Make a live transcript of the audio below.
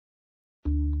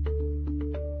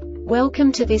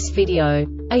Welcome to this video.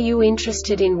 Are you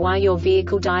interested in why your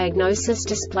vehicle diagnosis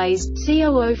displays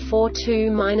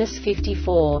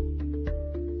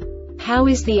C0042-54? How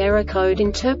is the error code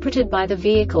interpreted by the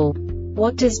vehicle?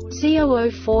 What does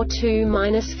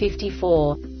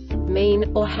C0042-54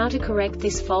 mean, or how to correct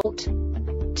this fault?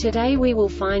 Today we will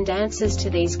find answers to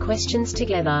these questions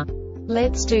together.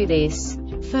 Let's do this.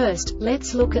 First,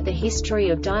 let's look at the history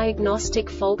of diagnostic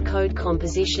fault code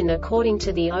composition according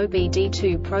to the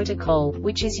OBD2 protocol,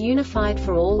 which is unified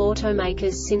for all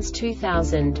automakers since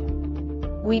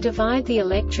 2000. We divide the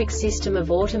electric system of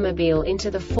automobile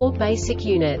into the four basic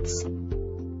units: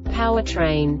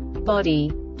 powertrain,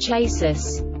 body,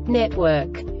 chassis,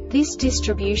 network. This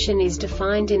distribution is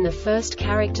defined in the first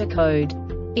character code.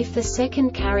 If the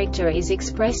second character is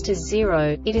expressed as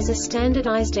 0, it is a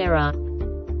standardized error.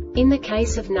 In the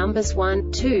case of numbers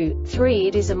 1, 2, 3,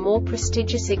 it is a more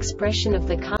prestigious expression of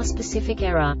the car-specific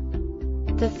error.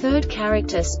 The third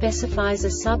character specifies a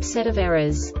subset of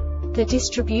errors. The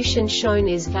distribution shown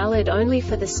is valid only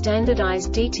for the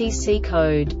standardized DTC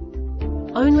code.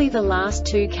 Only the last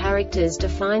two characters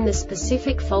define the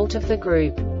specific fault of the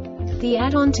group. The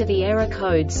add-on to the error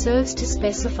code serves to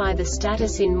specify the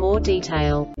status in more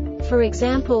detail. For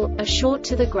example, a short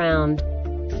to the ground.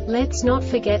 Let's not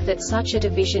forget that such a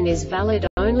division is valid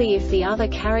only if the other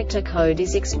character code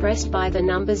is expressed by the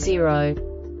number 0.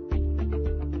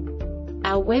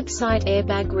 Our website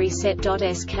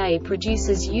airbagreset.sk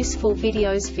produces useful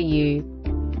videos for you.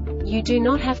 You do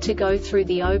not have to go through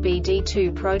the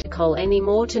OBD2 protocol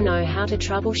anymore to know how to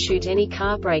troubleshoot any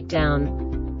car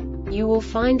breakdown. You will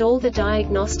find all the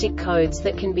diagnostic codes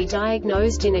that can be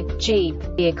diagnosed in a Jeep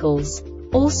vehicles.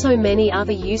 Also many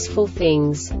other useful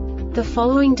things. The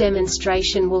following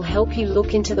demonstration will help you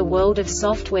look into the world of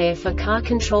software for car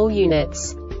control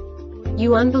units.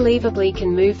 You unbelievably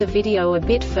can move the video a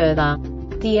bit further.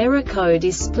 The error code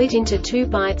is split into 2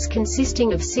 bytes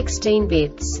consisting of 16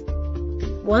 bits.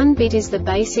 1 bit is the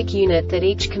basic unit that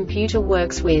each computer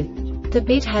works with. The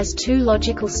bit has 2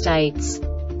 logical states: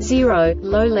 0,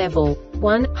 low level,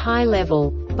 1, high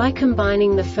level. By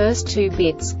combining the first 2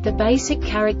 bits, the basic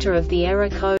character of the error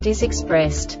code is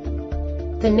expressed.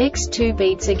 The next 2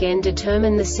 beats again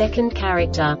determine the second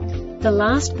character. The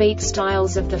last beat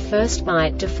styles of the first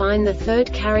byte define the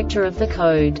third character of the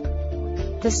code.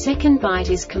 The second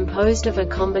byte is composed of a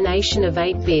combination of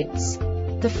 8 bits.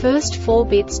 The first 4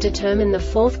 bits determine the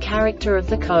fourth character of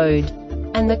the code.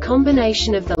 And the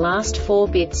combination of the last 4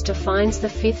 bits defines the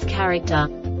fifth character.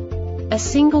 A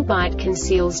single byte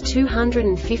conceals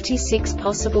 256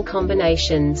 possible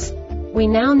combinations. We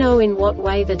now know in what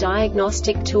way the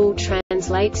diagnostic tool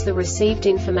translates the received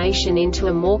information into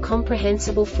a more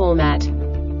comprehensible format.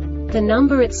 The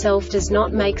number itself does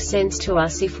not make sense to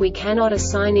us if we cannot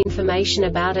assign information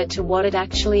about it to what it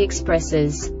actually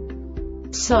expresses.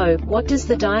 So, what does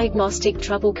the diagnostic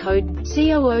trouble code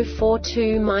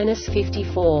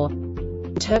C0042-54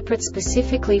 interpret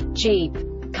specifically for Jeep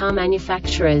car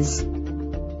manufacturers?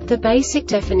 The basic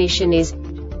definition is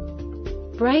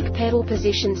brake pedal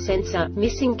position sensor,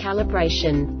 missing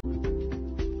calibration.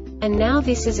 And now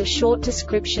this is a short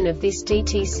description of this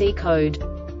DTC code.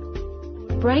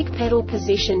 Brake pedal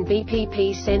position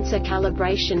BPP sensor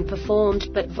calibration performed,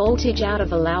 but voltage out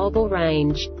of allowable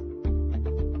range.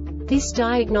 This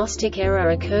diagnostic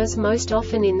error occurs most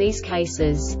often in these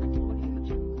cases: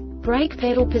 brake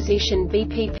pedal position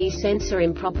BPP sensor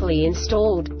improperly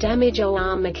installed, damage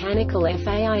or mechanical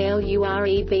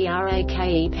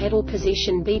FAILUREBRAKE pedal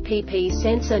position BPP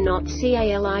sensor not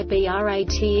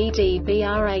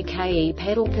CALIBRATEDBRAKE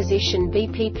pedal position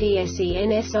BPP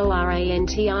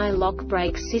SENSORANTI-LOCK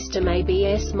brake system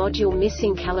ABS module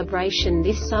missing calibration.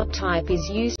 This subtype is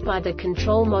used by the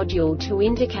control module to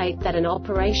indicate that an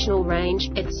operational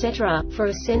range, etc., for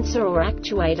a sensor or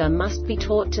actuator must be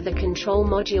taught to the control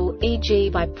module, e.g.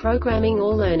 by programming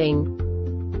or learning.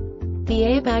 The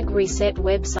Airbag Reset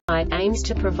website aims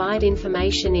to provide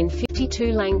information in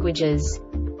 52 languages.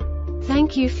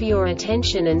 Thank you for your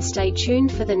attention and stay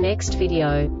tuned for the next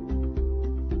video.